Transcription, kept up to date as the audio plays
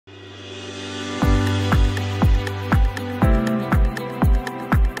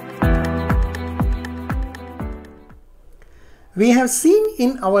We have seen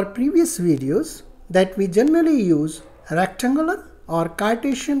in our previous videos that we generally use rectangular or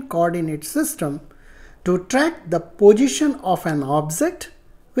Cartesian coordinate system to track the position of an object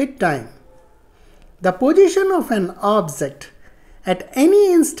with time. The position of an object at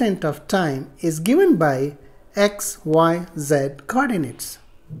any instant of time is given by x, y, z coordinates.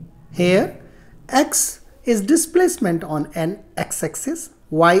 Here, x is displacement on an x-axis,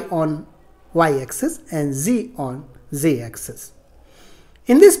 y on y-axis and z on z-axis.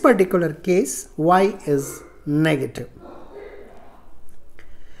 In this particular case, y is negative.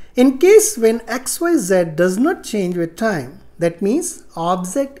 In case when xyz does not change with time, that means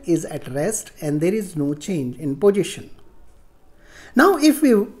object is at rest and there is no change in position. Now if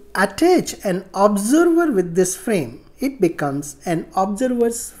we attach an observer with this frame, it becomes an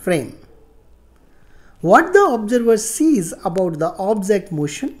observer's frame. What the observer sees about the object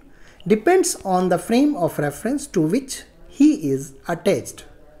motion depends on the frame of reference to which he is attached.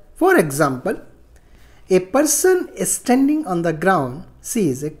 For example, a person standing on the ground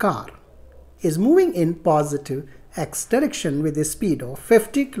sees a car is moving in positive x direction with a speed of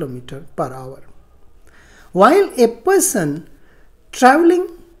 50 km per hour, while a person traveling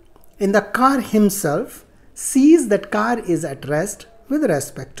in the car himself sees that car is at rest with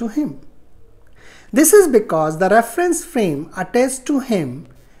respect to him. This is because the reference frame attached to him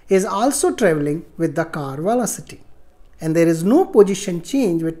is also traveling with the car velocity, and there is no position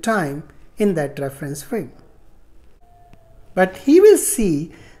change with time in that reference frame. But he will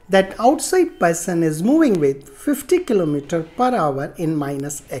see that outside person is moving with 50 km per hour in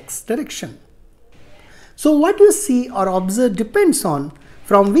minus x direction. So what you see or observe depends on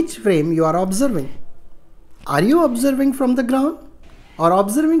from which frame you are observing. Are you observing from the ground or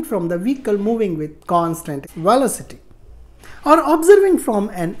observing from the vehicle moving with constant velocity, or observing from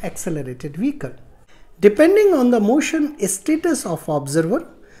an accelerated vehicle? Depending on the motion status of observer,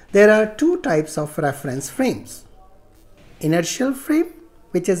 there are two types of reference frames: inertial frame,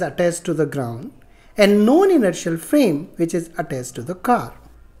 which is attached to the ground, and non-inertial frame, which is attached to the car.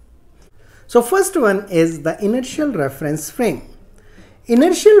 So first one is the inertial reference frame.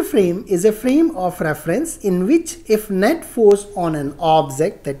 Inertial frame is a frame of reference in which if net force on an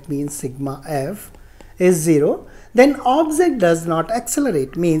object, that means sigma f, is 0, then object does not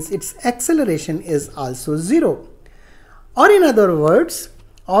accelerate, means its acceleration is also 0. Or in other words,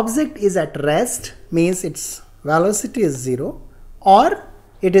 object is at rest, means its velocity is 0, or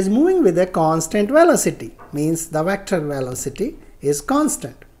it is moving with a constant velocity, means the vector velocity is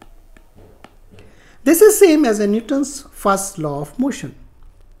constant. This is same as Newton's first law of motion.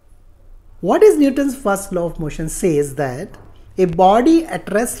 What is Newton's first law of motion? Says that a body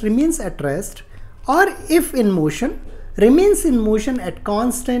at rest remains at rest, or if in motion, remains in motion at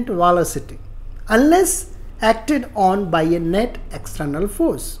constant velocity, unless acted on by a net external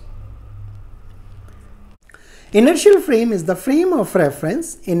force. Inertial frame is the frame of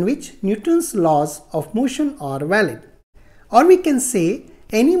reference in which Newton's laws of motion are valid. Or we can say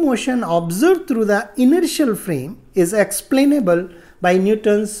any motion observed through the inertial frame is explainable by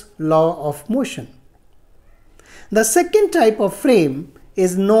Newton's law of motion. The second type of frame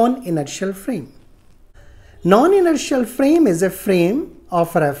is non-inertial frame. Non-inertial frame is a frame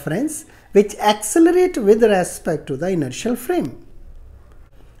of reference which accelerates with respect to the inertial frame.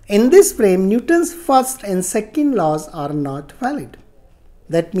 In this frame, Newton's first and second laws are not valid.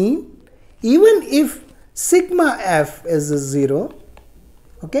 That means even if sigma f is 0,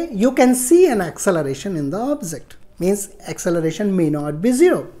 okay, you can see an acceleration in the object, means acceleration may not be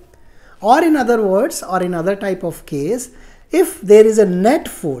 0. Or in other words, or in other type of case, if there is a net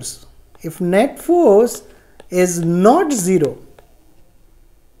force, if net force is not 0,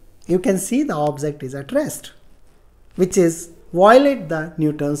 you can see the object is at rest, which is violate the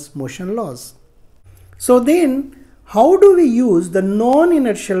Newton's motion laws. So then, how do we use the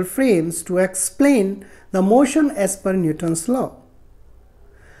non-inertial frames to explain the motion as per Newton's law?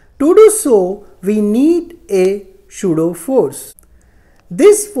 To do so, we need a pseudo force.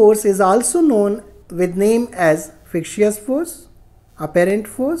 This force is also known with name as fictitious force, apparent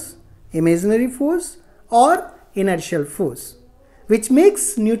force, imaginary force, or inertial force, which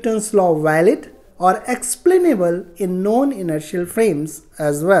makes Newton's law valid or explainable in non-inertial frames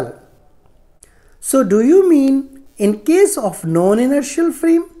as well. So do you mean in case of non-inertial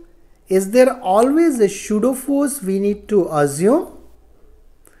frame, is there always a pseudo force we need to assume?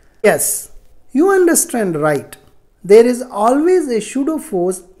 Yes, you understand right. There is always a pseudo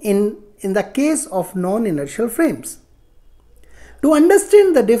force in the case of non-inertial frames. To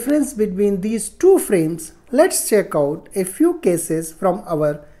understand the difference between these two frames, let's check out a few cases from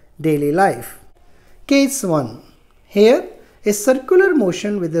our daily life. Case 1. Here a circular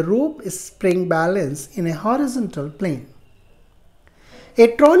motion with a rope spring balance in a horizontal plane. A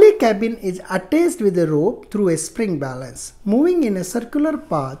trolley cabin is attached with a rope through a spring balance, moving in a circular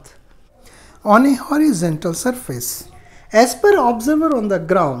path on a horizontal surface. As per observer on the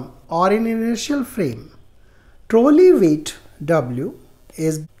ground or in inertial frame, trolley weight W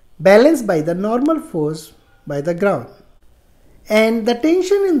is balanced by the normal force by the ground, and the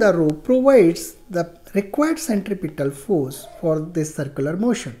tension in the rope provides the required centripetal force for this circular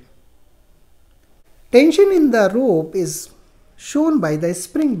motion. Tension in the rope is shown by the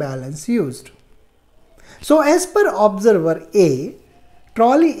spring balance used. So as per observer A,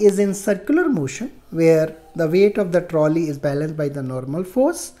 trolley is in circular motion where the weight of the trolley is balanced by the normal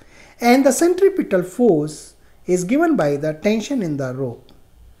force and the centripetal force is given by the tension in the rope.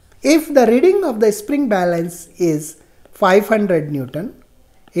 If the reading of the spring balance is 500 Newton,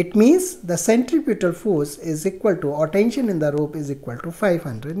 it means the centripetal force is equal to, or tension in the rope is equal to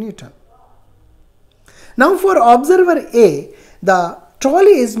 500 Newton. Now for observer A, the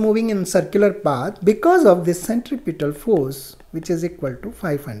trolley is moving in circular path because of this centripetal force which is equal to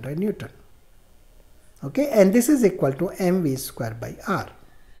 500 Newton. Okay, and this is equal to mv square by r.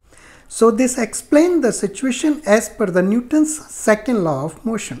 So this explains the situation as per the Newton's second law of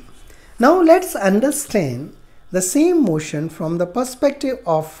motion. Now let's understand the same motion from the perspective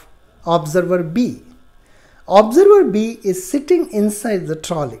of observer B. Observer B is sitting inside the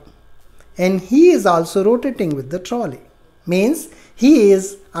trolley and he is also rotating with the trolley. Means he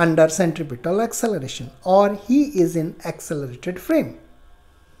is under centripetal acceleration or he is in accelerated frame.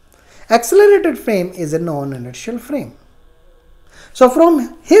 Accelerated frame is a non-inertial frame. So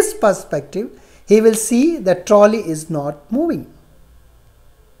from his perspective, he will see that trolley is not moving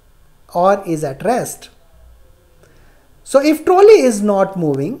or is at rest. So if trolley is not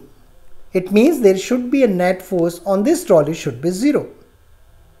moving, it means there should be a net force on this trolley should be 0.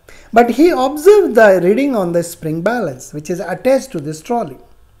 But he observed the reading on the spring balance which is attached to this trolley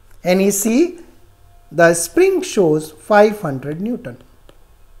and he see the spring shows 500 Newton.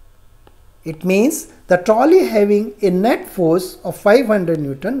 It means the trolley having a net force of 500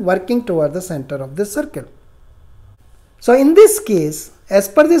 Newton working toward the center of the circle. So in this case, as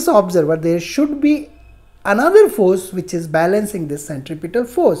per this observer, there should be another force which is balancing this centripetal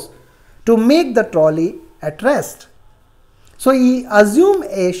force to make the trolley at rest. So he assumed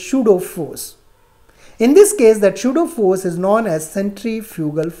a pseudo force. In this case, that pseudo force is known as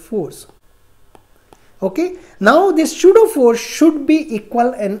centrifugal force. Okay, now this pseudo force should be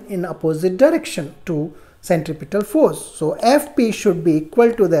equal and in opposite direction to centripetal force. So Fp should be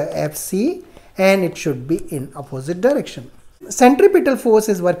equal to the Fc and it should be in opposite direction. Centripetal force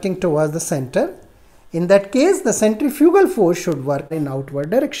is working towards the center. In that case, the centrifugal force should work in outward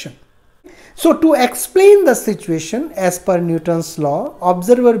direction. So to explain the situation as per Newton's law,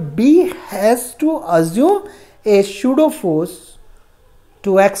 observer B has to assume a pseudo force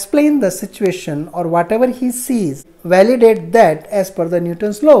to explain the situation or whatever he sees, validate that as per the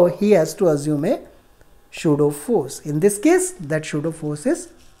Newton's law, he has to assume a pseudo force. In this case, that pseudo force is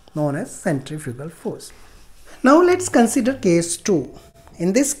known as centrifugal force. Now let's consider case 2.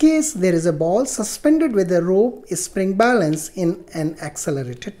 In this case, there is a ball suspended with a rope spring balance in an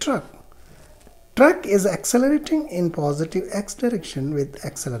accelerated truck. Truck is accelerating in positive x direction with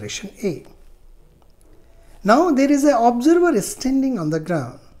acceleration a. Now there is an observer standing on the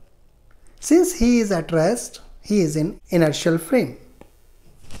ground. Since he is at rest, he is in inertial frame.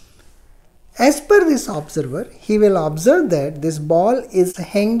 As per this observer, he will observe that this ball is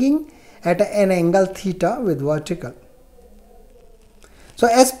hanging at an angle theta with vertical. So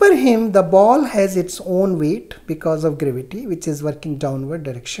as per him, the ball has its own weight because of gravity which is working downward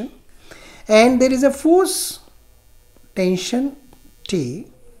direction, and there is a force tension T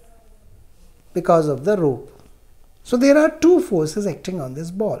because of the rope. So there are two forces acting on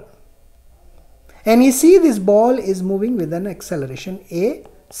this ball. And you see this ball is moving with an acceleration A,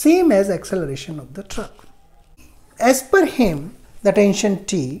 same as acceleration of the truck. As per him, the tension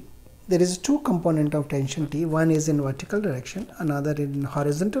T, there is two component of tension T. One is in vertical direction, another in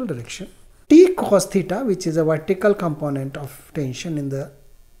horizontal direction. T cos theta, which is a vertical component of tension in the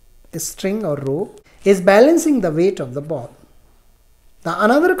string or rope, is balancing the weight of the ball. The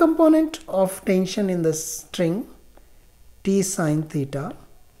another component of tension in the string, T sin theta,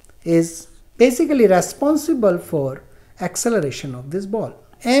 is basically responsible for acceleration of this ball.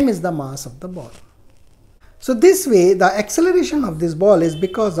 M is the mass of the ball. So this way the acceleration of this ball is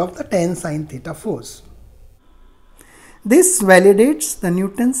because of the tan sin theta force. This validates the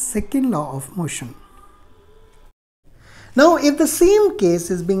Newton's second law of motion. Now if the same case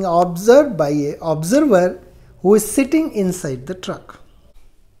is being observed by an observer who is sitting inside the truck.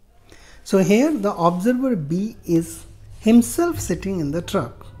 So here the observer B is himself sitting in the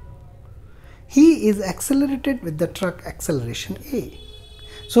truck. He is accelerated with the truck acceleration A.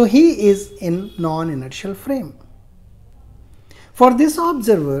 So he is in non-inertial frame. For this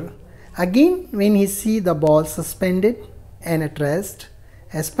observer, again when he sees the ball suspended and at rest,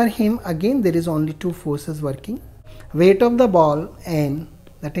 as per him again there is only two forces working: weight of the ball and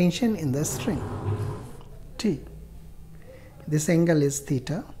the tension in the string T. This angle is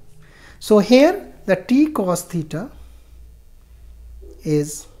theta. So here the T cos theta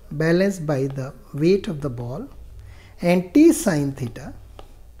is balanced by the weight of the ball, and T sin theta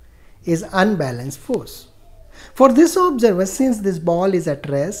is unbalanced force. For this observer, since this ball is at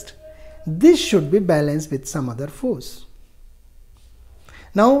rest, this should be balanced with some other force.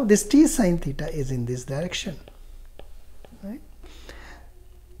 Now this T sin theta is in this direction. Right?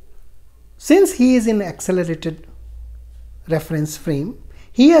 Since he is in accelerated reference frame,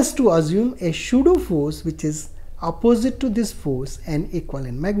 he has to assume a pseudo force which is opposite to this force and equal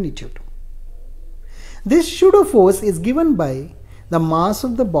in magnitude. This pseudo force is given by the mass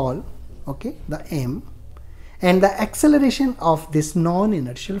of the ball, okay, the m, and the acceleration of this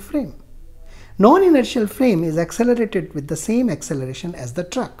non-inertial frame. Non-inertial frame is accelerated with the same acceleration as the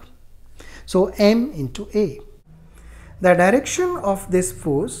truck. So m into a. The direction of this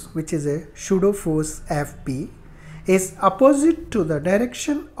force, which is a pseudo force Fp, is opposite to the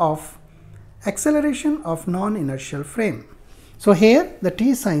direction of acceleration of non-inertial frame. So here the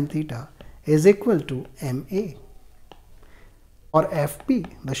T sin theta is equal to ma, or Fp,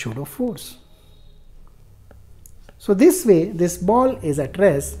 the pseudo force. So this way this ball is at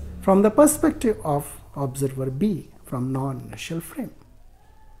rest from the perspective of observer B from non-inertial frame.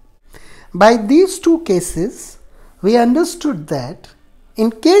 By these two cases, we understood that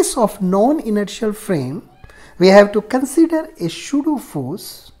in case of non-inertial frame, we have to consider a pseudo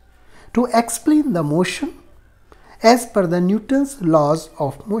force to explain the motion as per the Newton's laws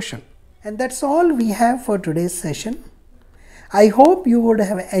of motion. And that's all we have for today's session. I hope you would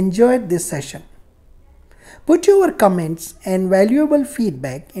have enjoyed this session. Put your comments and valuable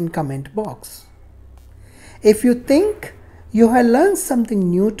feedback in comment box. If you think you have learned something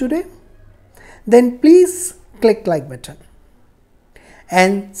new today, then please click like button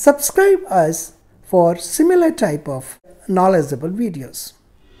and subscribe us for similar type of knowledgeable videos.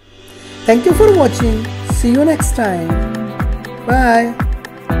 Thank you for watching. See you next time. Bye.